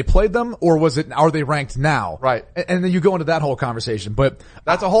ranked when they played them or are they ranked now? Right. And then you go into that whole conversation, but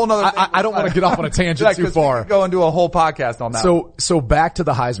that's a whole nother thing. I don't want to get off on a tangent too far. We could go and do a whole podcast on that. So back to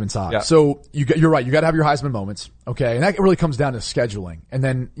the Heisman talk. Yeah. So you're right. You got to have your Heisman moments. Okay. And that really comes down to scheduling and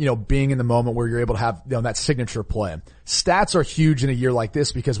then, being in the moment where you're able to have, that signature play. Stats are huge in a year like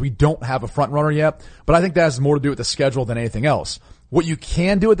this because we don't have a front runner yet, but I think that has more to do with the schedule than anything else. What you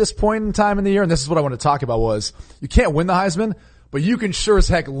can do at this point in time in the year, and this is what I want to talk about, was you can't win the Heisman, but you can sure as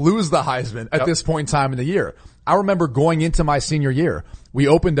heck lose the Heisman at this point in time in the year. I remember going into my senior year, we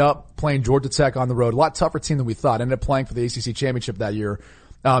opened up playing Georgia Tech on the road, a lot tougher team than we thought. Ended up playing for the ACC championship that year.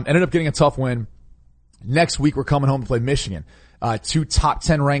 Ended up getting a tough win. Next week we're coming home to play Michigan. 2 top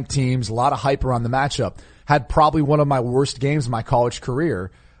 10 ranked teams, a lot of hype around the matchup. Had probably one of my worst games in my college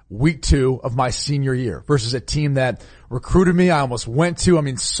career. Week 2 of my senior year versus a team that recruited me. I almost went to. I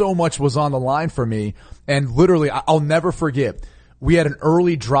mean, so much was on the line for me. And literally, I'll never forget. We had an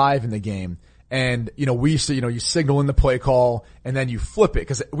early drive in the game. And, we used to, you signal in the play call and then you flip it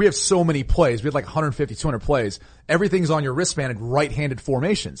because we have so many plays. We had like 150, 200 plays. Everything's on your wristband in right-handed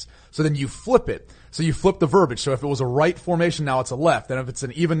formations. So then you flip it. So you flip the verbiage. So if it was a right formation, now it's a left. And if it's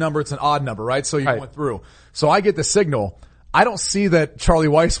an even number, it's an odd number, right? So you went through. So I get the signal. I don't see that Charlie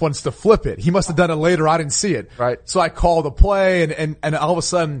Weiss wants to flip it. He must have done it later. I didn't see it. Right. So I call the play and all of a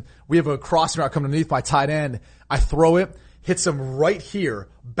sudden we have a crossing route coming underneath my tight end. I throw it, hits him right here,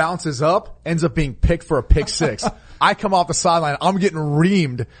 bounces up, ends up being picked for a pick 6. I come off the sideline. I'm getting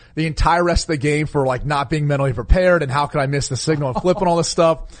reamed the entire rest of the game for not being mentally prepared and how could I miss the signal and flipping all this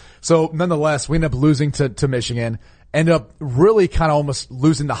stuff. So nonetheless, we end up losing to Michigan. End up really kind of almost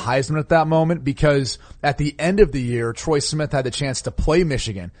losing the Heisman at that moment because at the end of the year, Troy Smith had the chance to play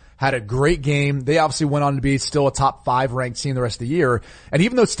Michigan, had a great game. They obviously went on to be still a top 5 ranked team the rest of the year. And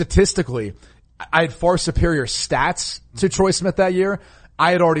even though statistically I had far superior stats to Troy Smith that year,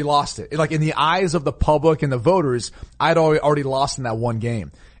 I had already lost it. In the eyes of the public and the voters, I'd already lost in that one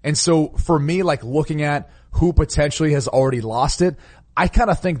game. And so for me, looking at who potentially has already lost it, I kind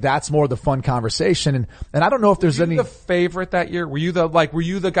of think that's more the fun conversation. And I don't know if there's any the favorite that year. Were you the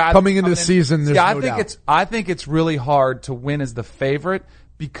guy coming into the season? There's no doubt. I think it's really hard to win as the favorite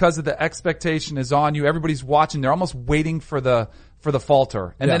because of the expectation is on you. Everybody's watching. They're almost waiting for the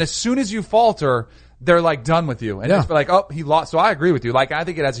falter. And then as soon as you falter, they're like done with you. And it's like, oh, he lost. So I agree with you. Like, I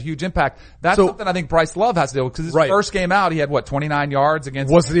think it has a huge impact. That's something I think Bryce Love has to do because his first game out, he had 29 yards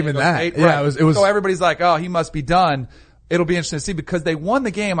against. Wasn't even that. State. Yeah, right. It was. So everybody's like, oh, he must be done. It'll be interesting to see because they won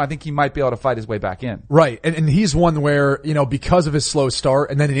the game. I think he might be able to fight his way back in. Right. And he's one where, because of his slow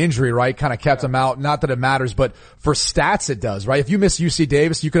start and then an injury, right, kind of kept him out. Not that it matters, but for stats it does, right? If you miss UC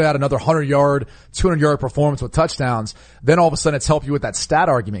Davis, you could have had another 100-yard, 200-yard performance with touchdowns. Then all of a sudden it's helped you with that stat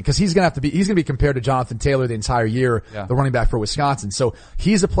argument because he's going to be compared to Jonathan Taylor the entire year, the running back for Wisconsin. So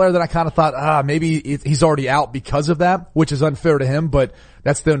he's a player that I kind of thought, maybe he's already out because of that, which is unfair to him, but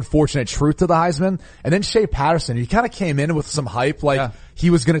that's the unfortunate truth to the Heisman. And then Shea Patterson, he kind of came in with some hype, like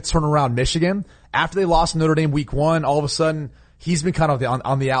he was going to turn around Michigan. After they lost Notre Dame week 1, all of a sudden he's been kind of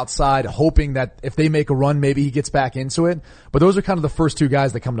on the outside, hoping that if they make a run, maybe he gets back into it. But those are kind of the first two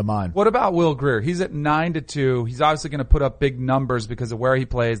guys that come to mind. What about Will Grier? He's at 9-2. He's obviously going to put up big numbers because of where he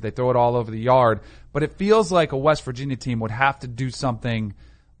plays. They throw it all over the yard. But it feels like a West Virginia team would have to do something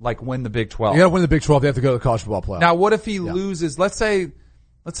like win the Big 12. You got to win the Big 12. They have to go to the college football playoff. Now, what if he loses? Let's say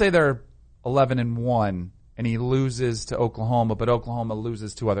they're 11-1 and he loses to Oklahoma, but Oklahoma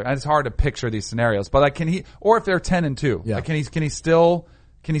loses to other. And it's hard to picture these scenarios, but like, can he? Or if they're 10-2, like,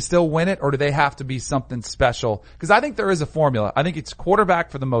 can he still win it, or do they have to be something special? Because I think there is a formula. I think it's quarterback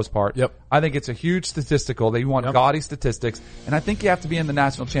for the most part. Yep. I think it's a huge statistical. They want gaudy statistics, and I think you have to be in the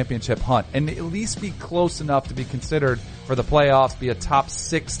national championship hunt and at least be close enough to be considered for the playoffs, be a top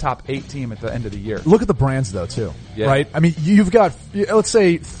 6, top 8 team at the end of the year. Look at the brands though too, right? I mean, you've got, let's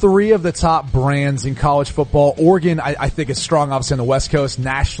say 3 of the top brands in college football. Oregon, I think is strong, obviously on the West Coast.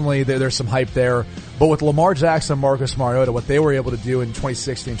 Nationally, there's some hype there. But with Lamar Jackson and Marcus Mariota, what they were able to do in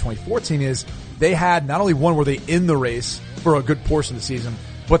 2016 and 2014 is they had not only one were they in the race for a good portion of the season,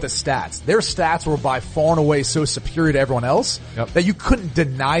 but the stats. Their stats were by far and away so superior to everyone else that you couldn't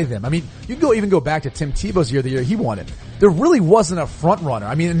deny them. I mean, you can go back to Tim Tebow's year, the year he won it. There really wasn't a front runner.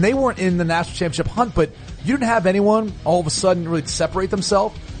 I mean, and they weren't in the national championship hunt, but you didn't have anyone all of a sudden really separate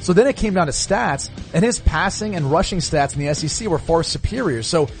themselves. So then it came down to stats, and his passing and rushing stats in the SEC were far superior.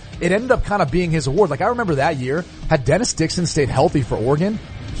 So it ended up kind of being his award. Like, I remember that year, had Dennis Dixon stayed healthy for Oregon,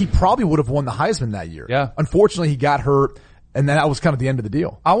 he probably would have won the Heisman that year. Yeah. Unfortunately, he got hurt. And then that was kind of the end of the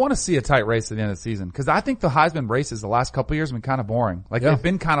deal. I want to see a tight race at the end of the season because I think the Heisman races the last couple of years have been kind of boring. Like they've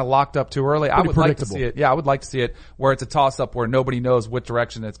been kind of locked up too early. I would like to see it. Yeah, I would like to see it where it's a toss up where nobody knows what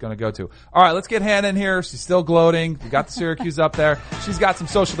direction it's going to go to. All right, let's get Hannah in here. She's still gloating. We got the Syracuse up there. She's got some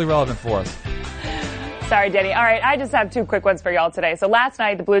socially relevant for us. Sorry, Denny. All right, I just have 2 quick ones for y'all today. So last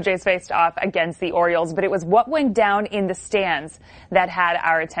night, the Blue Jays faced off against the Orioles, but it was what went down in the stands that had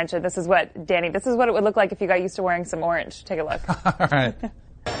our attention. This is what it would look like if you got used to wearing some orange. Take a look. All right.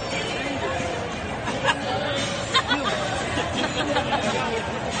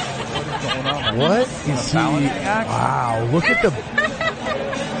 What is he? Wow, look at the...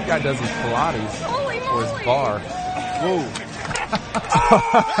 This guy does his Pilates or his bar. Whoa.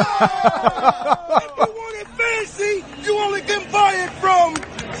 If you want it fancy, you only can buy it from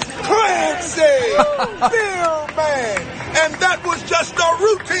Clancy, Beer Man. And that was just a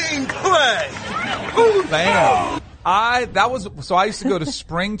routine play. Bam. I used to go to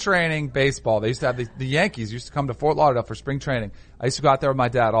spring training baseball. They used to have the Yankees used to come to Fort Lauderdale for spring training. I used to go out there with my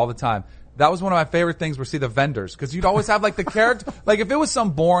dad all the time. That was one of my favorite things were see the vendors because you'd always have like the character, like if it was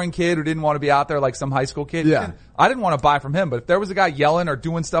some boring kid who didn't want to be out there like some high school kid, I didn't want to buy from him. But if there was a guy yelling or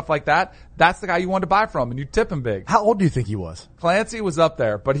doing stuff like that, that's the guy you wanted to buy from and you tip him big. How old do you think he was? Clancy was up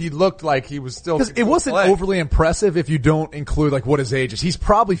there, but he looked like he was still. Because it wasn't overly impressive if you don't include like what his age is. He's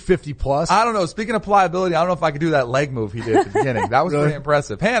probably 50 plus. I don't know. Speaking of pliability, I don't know if I could do that leg move he did at the beginning. That was pretty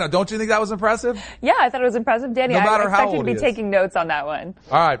impressive. Hannah, don't you think that was impressive? Yeah, I thought it was impressive. Danny, I expect you to be taking notes on that one.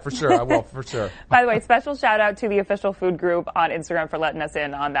 All right, for sure. I will, for sure. By the way, special shout out to the official food group on Instagram for letting us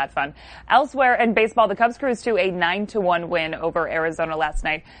in on that fun. Elsewhere in baseball, the Cubs cruised to a 9-1 win over Arizona last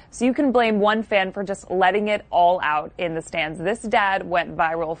night. So you can blame one fan for just letting it all out in the stands. This dad went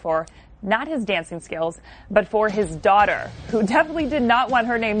viral for not his dancing skills, but for his daughter, who definitely did not want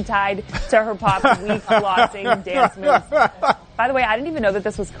her name tied to her pop's weak flossing dance moves. By the way, I didn't even know that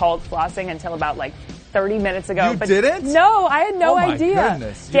this was called flossing until about 30 minutes ago. You didn't? No, I had no idea.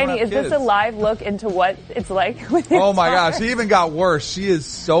 Goodness. Danny, is this a live look into what it's like with his Oh my daughter? gosh, she even got worse. She is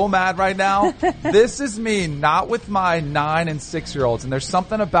so mad right now. This is me, not with my 9 and 6-year-olds. And there's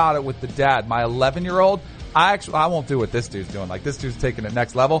something about it with the dad. My 11-year-old, I won't do what this dude's doing. Like, this dude's taking it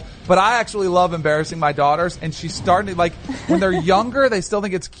next level. But I actually love embarrassing my daughters, and she's starting to, like, when they're younger, they still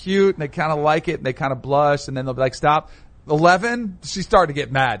think it's cute, and they kind of like it, and they kind of blush, and then they'll be like, stop. 11, she's starting to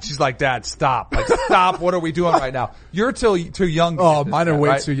get mad. She's like, Dad, stop. Like, stop. What are we doing right now? You're too young. Oh, mine are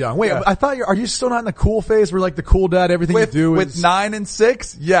way too young. Wait, yeah. I thought are you still not in the cool phase where like the cool dad, everything you do is... With 9 and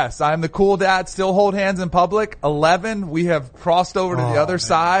 6, yes, I'm the cool dad, still hold hands in public. 11, we have crossed over to the other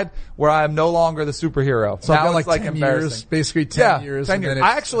side where I am no longer the superhero. So now I've got like 10 years, basically 10 years. 10 years.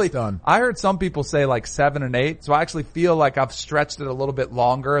 I heard some people say like 7 and 8, so I actually feel like I've stretched it a little bit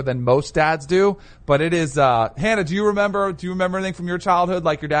longer than most dads do. But it is, Hannah, do you remember anything from your childhood,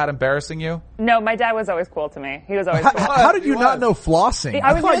 like your dad embarrassing you? No, my dad was always cool to me. He was always cool. How did you not know flossing?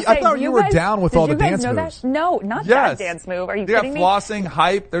 I thought you were down with all the dance moves. No, not that dance move. Are you kidding me? Flossing,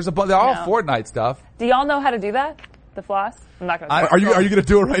 hype. They're all Fortnite stuff. Do y'all know how to do that? The floss? I'm not going to. Are you going to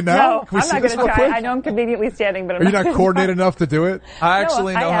do it right now? No, I'm not going to try. I know I'm conveniently standing, but are you not coordinated enough to do it? I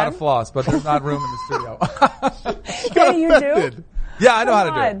actually know how to floss, but there's not room in the studio. Yeah, you do? Yeah, I know how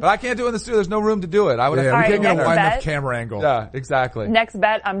to do it, but I can't do it in the studio. There's no room to do it. We can't get a wide enough camera angle. Yeah, exactly. Next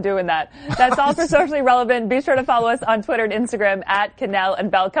bet, I'm doing that. That's all for Socially Relevant. Be sure to follow us on Twitter and Instagram at Cannell and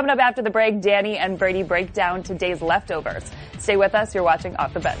Bell. Coming up after the break, Danny and Brady break down today's leftovers. Stay with us. You're watching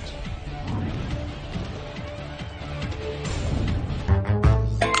Off the Bench.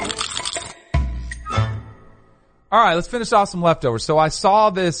 All right, let's finish off some leftovers. So I saw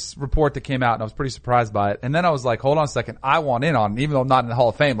this report that came out, and I was pretty surprised by it. And then I was like, hold on a second. I want in on it, even though I'm not in the Hall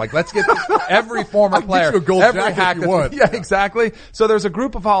of Fame. Like, let's get every former player. Get you a gold jacket if you want. Yeah, exactly. So there's a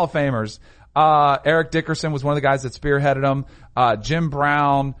group of Hall of Famers. Eric Dickerson was one of the guys that spearheaded them. Jim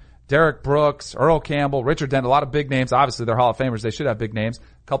Brown, Derek Brooks, Earl Campbell, Richard Dent, a lot of big names. Obviously, they're Hall of Famers. They should have big names.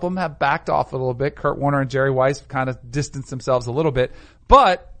 A couple of them have backed off a little bit. Kurt Warner and Jerry Weiss have kind of distanced themselves a little bit.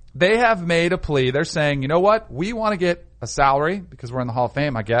 But they have made a plea. They're saying, you know what? We want to get a salary because we're in the Hall of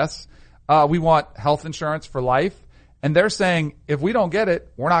Fame, I guess. We want health insurance for life. And they're saying, if we don't get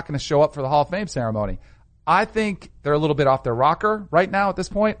it, we're not going to show up for the Hall of Fame ceremony. I think they're a little bit off their rocker right now at this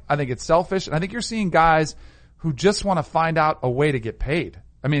point. I think it's selfish. And I think you're seeing guys who just want to find out a way to get paid.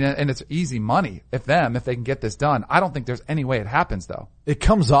 I mean, and it's easy money if they can get this done. I don't think there's any way it happens though. It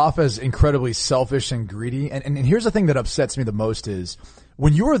comes off as incredibly selfish and greedy. And here's the thing that upsets me the most is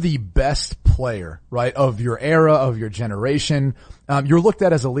when you're the best player, right, of your era, of your generation, you're looked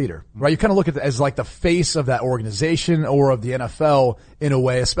at as a leader, right? You kind of look at it as like the face of that organization or of the NFL in a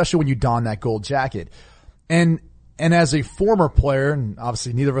way, especially when you don that gold jacket. And as a former player, and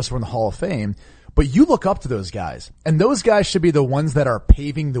obviously neither of us were in the Hall of Fame, but you look up to those guys, and those guys should be the ones that are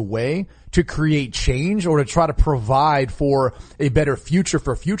paving the way to create change or to try to provide for a better future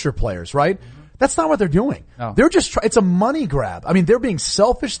for future players, right? That's not what they're doing. No. They're just it's a money grab. I mean, they're being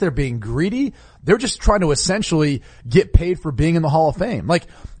selfish. They're being greedy. They're just trying to essentially get paid for being in the Hall of Fame. Like,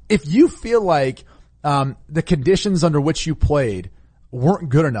 if you feel like, the conditions under which you played weren't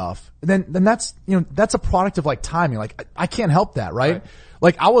good enough, then that's, that's a product of like timing. Like, I can't help that, right?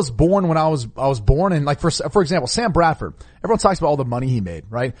 Like, I was born when I was born, and like, for example, Sam Bradford, everyone talks about all the money he made,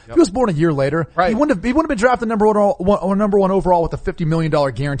 right? Yep. If he was born a year later, he wouldn't have been drafted number one overall with a $50 million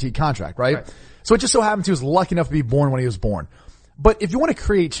guaranteed contract, right? So it just so happens he was lucky enough to be born when he was born. But if you want to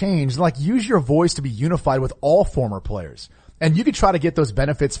create change, like, use your voice to be unified with all former players. And you could try to get those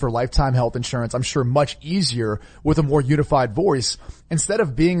benefits for lifetime health insurance, I'm sure, much easier with a more unified voice instead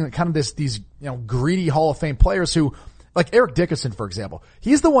of being kind of these greedy Hall of Fame players who, like Eric Dickerson, for example,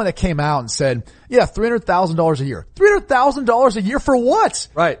 he's the one that came out and said, yeah, $300,000 a year. $300,000 a year for what?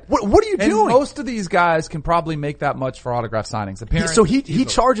 Right. What are you doing? Most of these guys can probably make that much for autograph signings. So he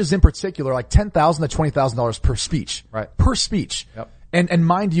charges in particular like $10,000 to $20,000 per speech. Right. Per speech. Yep. And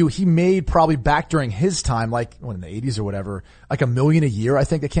mind you, he made probably back during his time, like in the 80s or whatever, like $1 million a year, I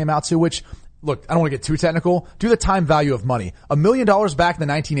think it came out to, which, look, I don't want to get too technical. Do the time value of money. $1 million back in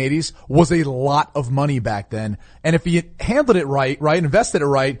the 1980s was a lot of money back then. And if he handled it right, invested it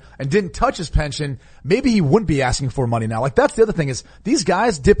right, and didn't touch his pension, maybe he wouldn't be asking for money now. Like, that's the other thing is these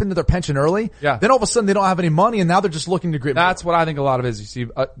guys dip into their pension early. Yeah. Then all of a sudden they don't have any money, and now they're just looking to grip. That's what I think a lot of it is. You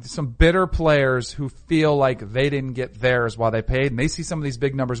see some bitter players who feel like they didn't get theirs while they paid, and they see some of these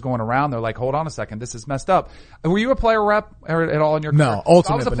big numbers going around. They're like, hold on a second, this is messed up. Were you a player rep at all in your career? No,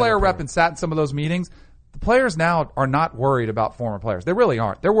 ultimately. I was a player rep and sat in some of those meetings. The players now are not worried about former players. They really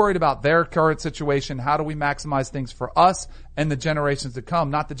aren't. They're worried about their current situation. How do we maximize things for us and the generations to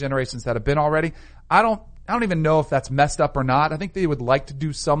come, not the generations that have been already? I I don't even know if that's messed up or not. I think they would like to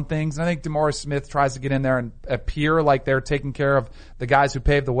do some things. And I think DeMaurice Smith tries to get in there and appear like they're taking care of the guys who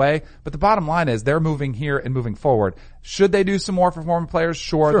paved the way. But the bottom line is they're moving here and moving forward. Should they do some more for former players?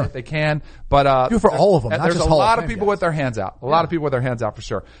 Sure. They can. But, do for all of them. There's a lot of people with their hands out. A lot of people with their hands out for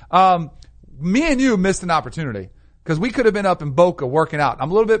sure. Me and you missed an opportunity. Because we could have been up in Boca working out.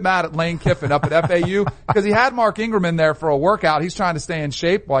 I'm a little bit mad at Lane Kiffin up at FAU because he had Mark Ingram in there for a workout. He's trying to stay in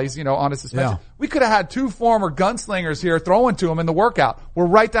shape while he's, on his suspension. Yeah. We could have had 2 former gunslingers here throwing to him in the workout. We're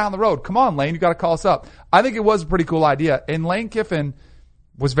right down the road. Come on, Lane, you got to call us up. I think it was a pretty cool idea. And Lane Kiffin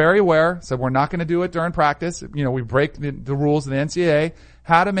was very aware, said we're not going to do it during practice. We break the rules of the NCAA.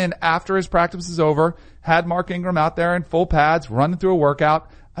 Had him in after his practice is over. Had Mark Ingram out there in full pads running through a workout.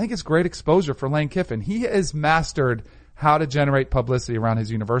 I think it's great exposure for Lane Kiffin. He has mastered how to generate publicity around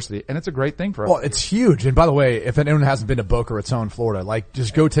his university, and it's a great thing for us. Well, it's huge. And by the way, if anyone hasn't been to Boca Raton, Florida,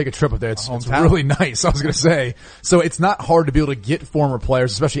 just go take a trip up there. It's really nice, I was going to say. So it's not hard to be able to get former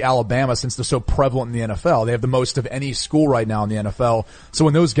players, especially Alabama, since they're so prevalent in the NFL. They have the most of any school right now in the NFL. So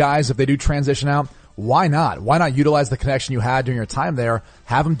when those guys, if they do transition out, why not? Why not utilize the connection you had during your time there?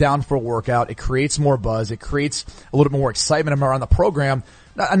 Have them down for a workout. It creates more buzz. It creates a little bit more excitement around the program.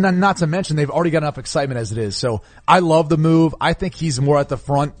 Not to mention they've already got enough excitement as it is. So I love the move. I think he's more at the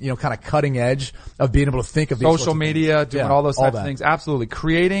front, kind of cutting edge of being able to think of these social media, doing all those types of things. Absolutely.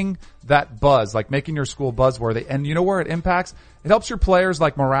 Creating that buzz, like making your school buzzworthy. And you know where it impacts? It helps your players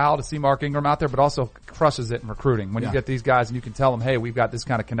like morale to see Mark Ingram out there, but also crushes it in recruiting. When you get these guys and you can tell them, hey, we've got this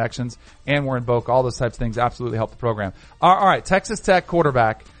kind of connections and we're in Boca, all those types of things absolutely help the program. All right. Texas Tech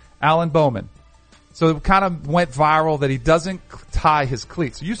quarterback, Alan Bowman. So it kind of went viral that he doesn't tie his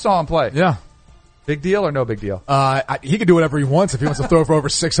cleats. You saw him play. Yeah. Big deal or no big deal? He can do whatever he wants if he wants to throw for over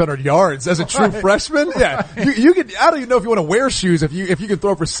 600 yards as a true freshman. Yeah. You could, I don't even know if you want to wear shoes if you can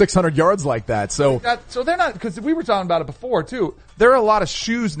throw for 600 yards like that. So they're not, because we were talking about it before too. There are a lot of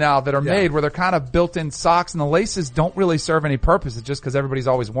shoes now that are made where they're kind of built-in socks, and the laces don't really serve any purpose. It's just because everybody's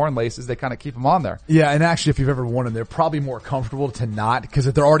always worn laces, they kind of keep them on there. Yeah, and actually, if you've ever worn them, they're probably more comfortable to not, because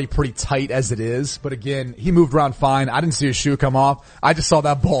they're already pretty tight as it is. But again, he moved around fine. I didn't see his shoe come off. I just saw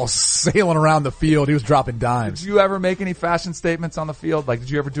that ball sailing around the field. He was dropping dimes. Did you ever make any fashion statements on the field? Like,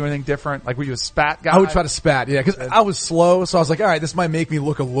 did you ever do anything different? Like, were you a spat guy? I would try to spat, yeah, because I was slow, so I was like, all right, this might make me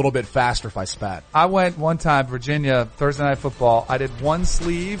look a little bit faster if I spat. I went one time, Virginia, Thursday Night Football. I did one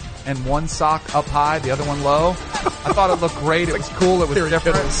sleeve and one sock up high, the other one low. I thought it looked great. It was cool. It was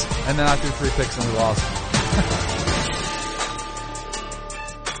different. And then I threw 3 picks and we lost.